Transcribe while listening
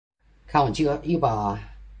看我这个又把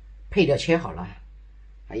配料切好了，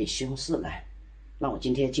还有西红柿呢。那我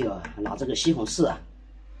今天就拿这个西红柿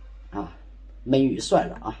焖鱼蒜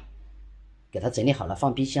了啊，给它整理好了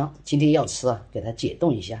放冰箱。今天要吃给它解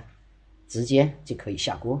冻一下，直接就可以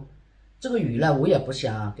下锅。这个鱼呢，我也不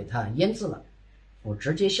想给它腌制了，我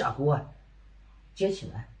直接下锅煎起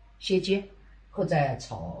来，先煎，后再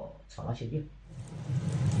炒那些料，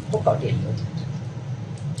不搞点油，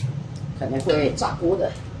可能会炸锅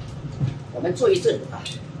的。我们做一阵啊。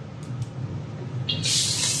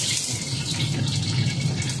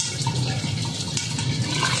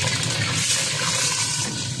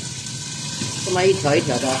这么一条一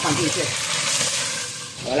条的放进去。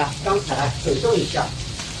好了，刚才手动一下，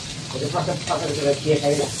我就怕它这个切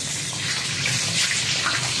开了。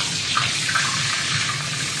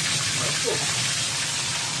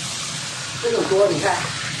这种锅你看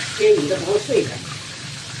煎鱼的不会碎的，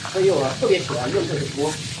所以我特别喜欢用这种锅。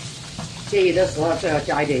煎鱼的时候最好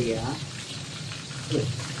加一点盐，对，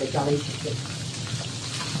再加了一起做。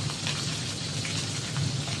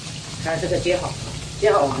看这个煎好了，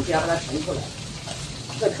煎好我们就要把它盛出来，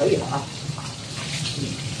这可以了啊。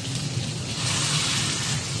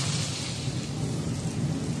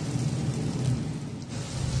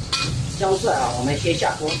姜蒜我们先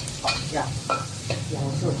下锅炒一下姜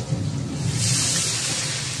蒜。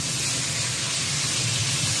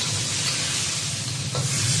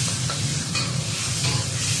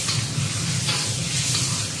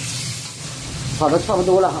炒的差不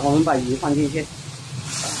多了，我们把鱼放进去。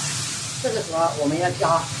这个时候我们要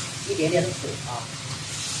加一点点的水啊。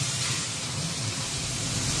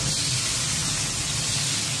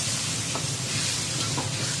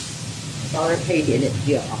稍微配一点点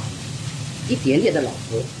料啊，一点点的老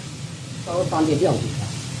抽，稍微放点料酒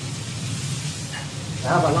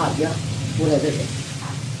然后把辣椒铺在这里，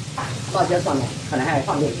辣椒上面可能还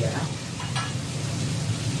放点盐。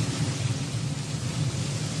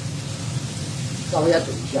稍微要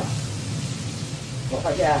煮一下，我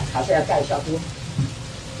发现还是要盖一下锅，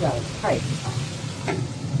这样快一点啊。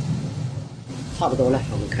差不多了，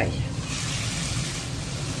我们看一下。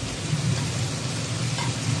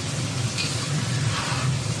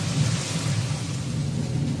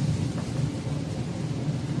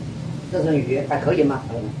这种鱼还可以吗？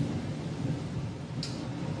朋友们，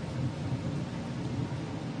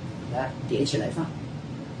来点起来放。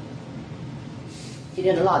今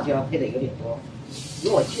天的辣椒配的有点多。因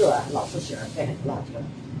为我舅老是喜欢配很多辣椒，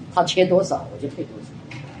他切多少我就配多少，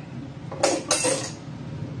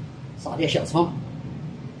撒点小葱，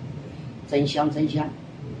真香真香。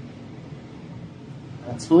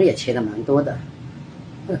葱也切的蛮多的，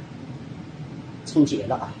葱结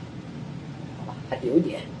了啊，好吧，还留一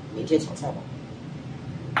点，明天炒菜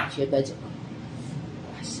吧，先带走。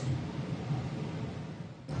哇塞，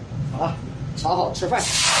好了，炒好吃饭。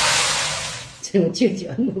这我舅舅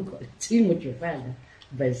饿过了，这么煮饭的。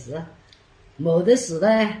没事，没得事的。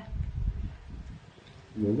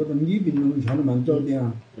我觉得你比农村的蛮早点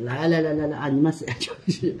啊。来，你们谁就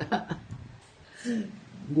是？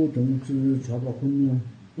我总是差不很了。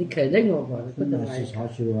你看着我吧，本来是差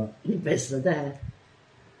去了。你没事的，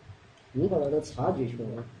你把那个差距去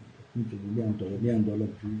了。你这个凉到了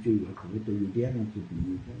啤酒要喝多一点了，就不一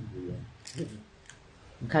样。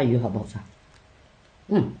你看鱼好不好吃？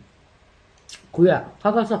可以啊，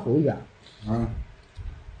它这是活鱼啊。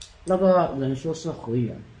那个人说是活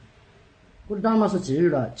鱼，我的当嘛是鲫鱼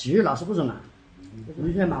了，鲫鱼那是不准啊，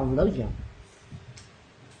完全麻五刀钱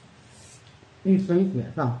，1分钱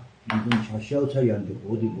是吧？你跟吃小菜一样的，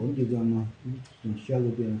活的锅就这样嘛，小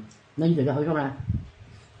个点。那你觉得好吃吗？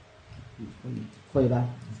可以吧？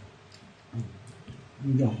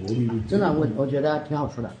你讲活的。真的，我觉得挺好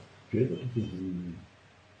吃的。绝对挺活的。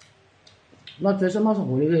那最起码是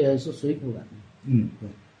活的也是水苦的。对。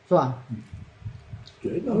是吧？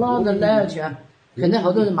哪人来去？肯定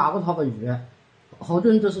好多人骂过他个鱼，好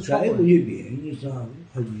多人都是吃过。再不也便宜噻，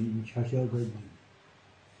还鱼吃小个的。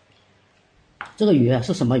这个鱼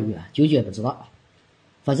是什么鱼啊？舅舅也不知道，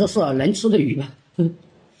反正是能吃的鱼吧。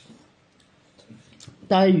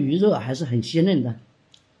但鱼肉还是很鲜嫩的。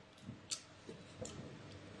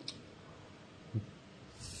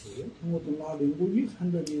我从哪里？我一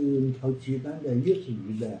看到有一条鸡蛋的，也是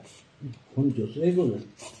鱼的，可能就是那个人。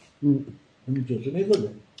可能就是那个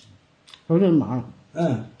人。好多人骂。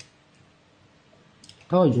他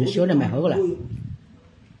个鱼小的蛮好个嘞。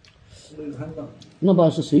没看到。我不知道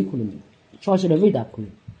是水库的没，炒起来味道可以。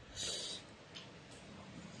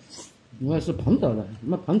我也是碰到了，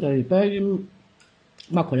没碰到一般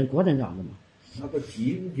没可能锅成这样的嘛。那个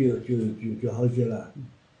鸡就好些了。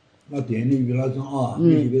拿电鲢鱼那种啊，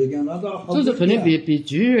你别个讲那个好。这是肯定比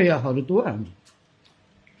鲫鱼要好得多啊。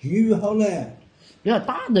鲫鱼好嘞，比较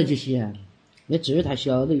大的就行，那鲫鱼太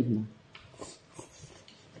小了一点嘛。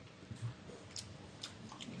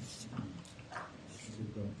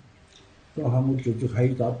正好我舅舅还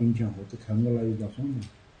有一扎冰箱，或者看我那一扎算了。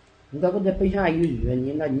你那个在冰箱还有鱼，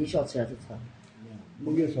你那你小吃还是吃？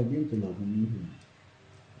我给烧点子了，你说。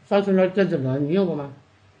烧成了整整了，你用过吗？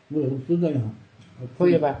我试着一下。可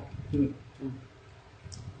以吧？嗯。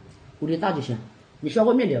锅里打就行。你烧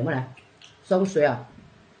个面条嘛来，烧个水啊。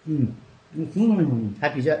我试了一下。还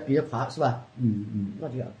比较快是吧？那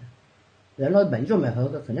就要的。人那焖就焖好，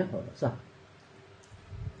它肯定好的是吧？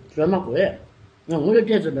虽然蛮贵，那我的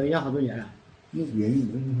电子焖要好多年了。你愿意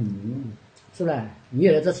焖很没用。是不是？你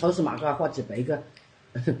原来在超市买个花几百个，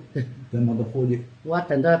这么多火的。我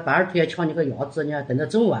等到半天抢你个鸭子，你还等到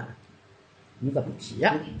整晚，你个不急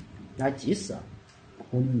啊？你还急死啊？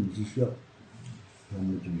火力力气小，我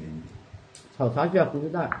们就愿意。炒菜就要控制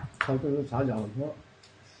到，炒就是炒料多。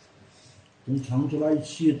从肠子那一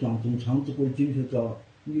起撞，从肠子可以进去找，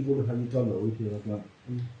你这里还有找肉去了，是吧？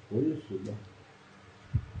可以是的。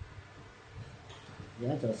现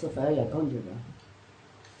在做吃饭要讲究的。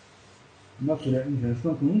那是的，你看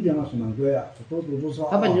算工钱那是蛮贵啊，多少。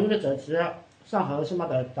他们有的做吃，上后是嘛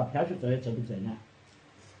到片去做也做不正呢。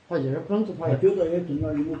他就是工资他也。就在也挣了，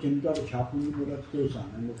我今朝的恰好你给他走上来，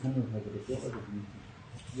我看到他这个多少个东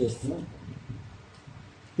西，也是，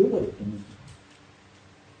就在这东西。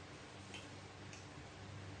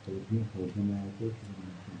后天呢，都是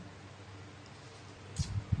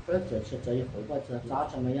这做吃做以后吧，这早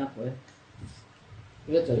上没养会，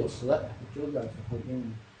这个做吃，就在是后天。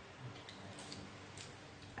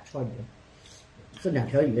好的，这2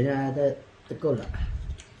条鱼呢都够了。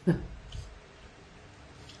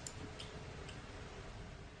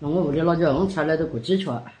那我屋里老家弄菜呢都过几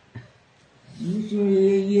圈。你是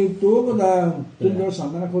有多个的，整点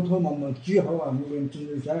上面后头嘛几号啊？我给你整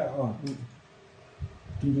点下来啊。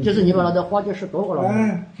就是你把那个花椒是多个了。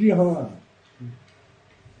哎，几号啊？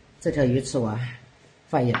这条鱼吃完，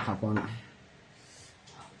饭也跑光了。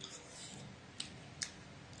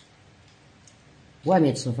外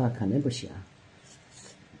面吃饭肯定不行，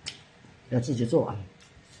要自己做啊。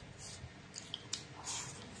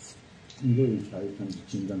你这一下一看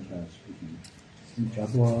紧张起来是不行的，你吃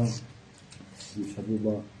不好，你吃不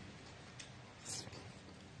饱。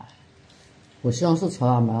我西红柿炒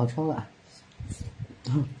啊，蛮好炒的。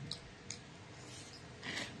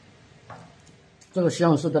这个西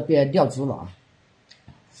红柿都变掉汁了啊，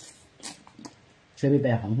全部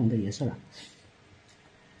变红红的颜色了。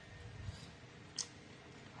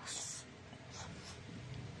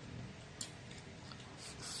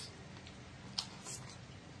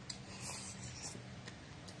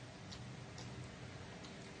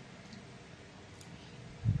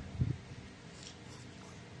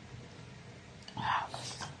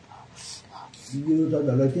有在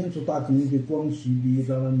那电视打工的广西的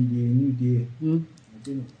在那里的女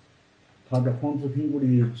的，她在纺织品屋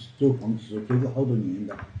里走矿池，做过好多年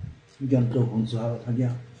的。你讲走矿池哈，她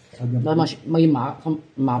讲。那么没卖，他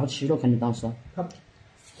卖不起了，肯定当时。他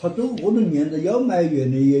走过多年的，要卖原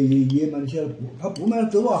的也卖起来，他不卖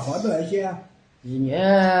走啊，花的那些啊。1年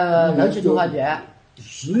6、7多块钱。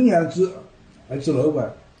4年还值6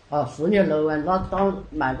万。哦，4年6万，那当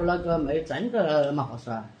卖个那个没挣的那么划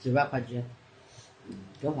算，几万块钱，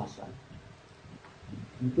更划算。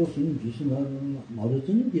你做生意就是那没得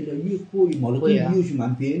挣的了，也可以没得挣，有些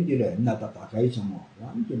蛮边的嘞，那大街上嘛，那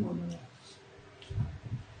就没得了。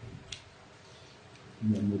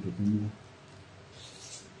你看我这种呢，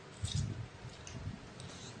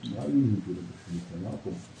那有人觉得不是那个，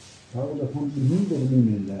他我在纺织品这个里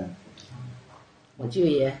面呢，我这个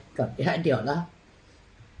也搞得还屌了。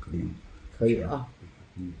可以啊。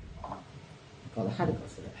搞得还得搞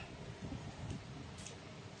出来。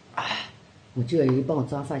我这个鱼帮我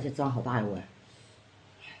装饭，先装好大一碗。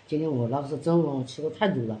今天我那个是中午吃的太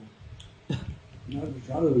多了。那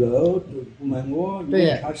下头肉不卖我。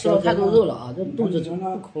对，吃了太多肉了啊，这肚子就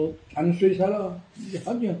不空。含水菜了，一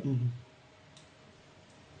下就。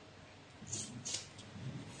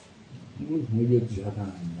我有其他汤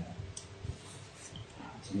的，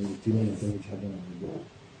今天中午吃的那个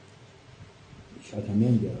下汤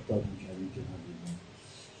面的，早上吃的其他的，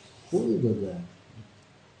火热的。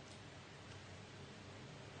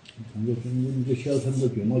你看这你这小汤都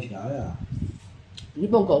这么吃呀？你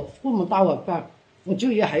不够这么大碗饭，我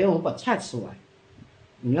就也还要我把菜吃完，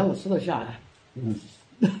你让我吃得下来。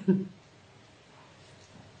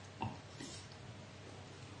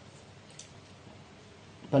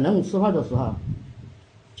本来我吃饭的时候，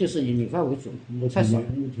就是以米饭为主，菜少。我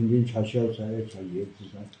天天炒小菜，炒叶子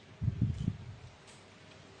菜。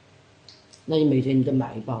那你每天你都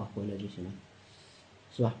买一包回来就行了，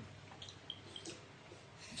是吧？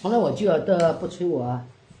从来我舅都不催我，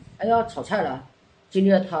哎呀炒菜了。今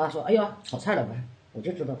天他说，哎呀炒菜了呗，我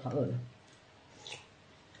就知道他饿了。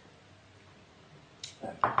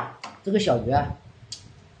这个小鱼啊，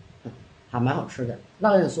还蛮好吃的。那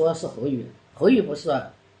个人说是河鱼，河鱼不是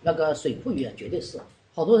那个水库鱼，绝对是。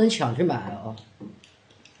好多人抢去买啊，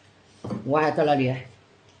我还在那里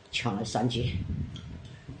抢了3斤。